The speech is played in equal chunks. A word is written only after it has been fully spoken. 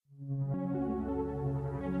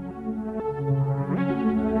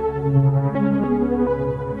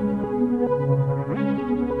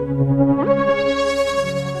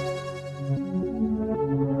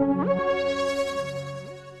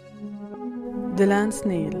The land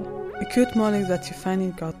snail, a cute mollusk that you find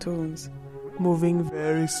in cartoons, moving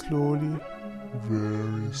very slowly.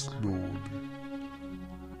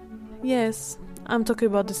 Yes, I'm talking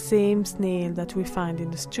about the same snail that we find in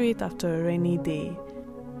the street after a rainy day.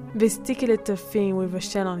 This sticky little thing with a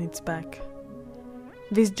shell on its back.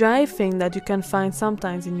 This dry thing that you can find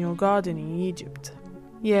sometimes in your garden in Egypt.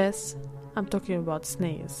 Yes, I'm talking about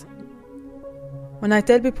snails. When I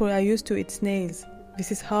tell people I used to eat snails,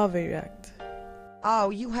 this is how they react.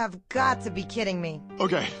 Oh, you have got to be kidding me.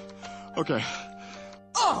 Okay.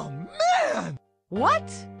 Oh, man!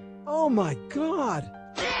 What? Oh, my God!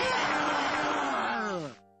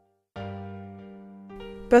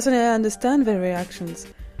 Personally, I understand their reactions.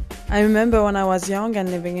 I remember when I was young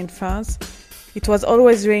and living in France, it was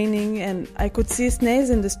always raining and I could see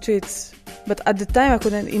snails in the streets. But at the time I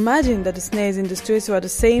couldn't imagine that the snails in the streets were the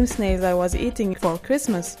same snails I was eating for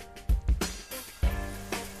Christmas.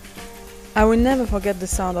 I will never forget the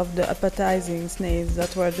sound of the appetizing snails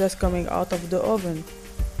that were just coming out of the oven.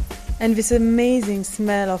 And this amazing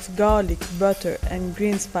smell of garlic, butter and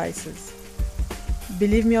green spices.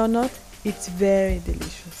 Believe me or not, it's very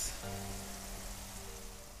delicious.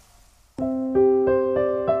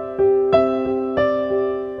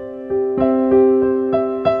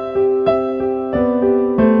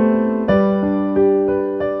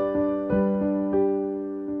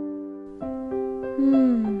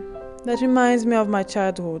 That reminds me of my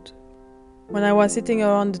childhood, when I was sitting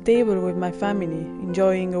around the table with my family,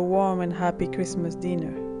 enjoying a warm and happy Christmas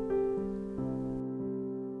dinner.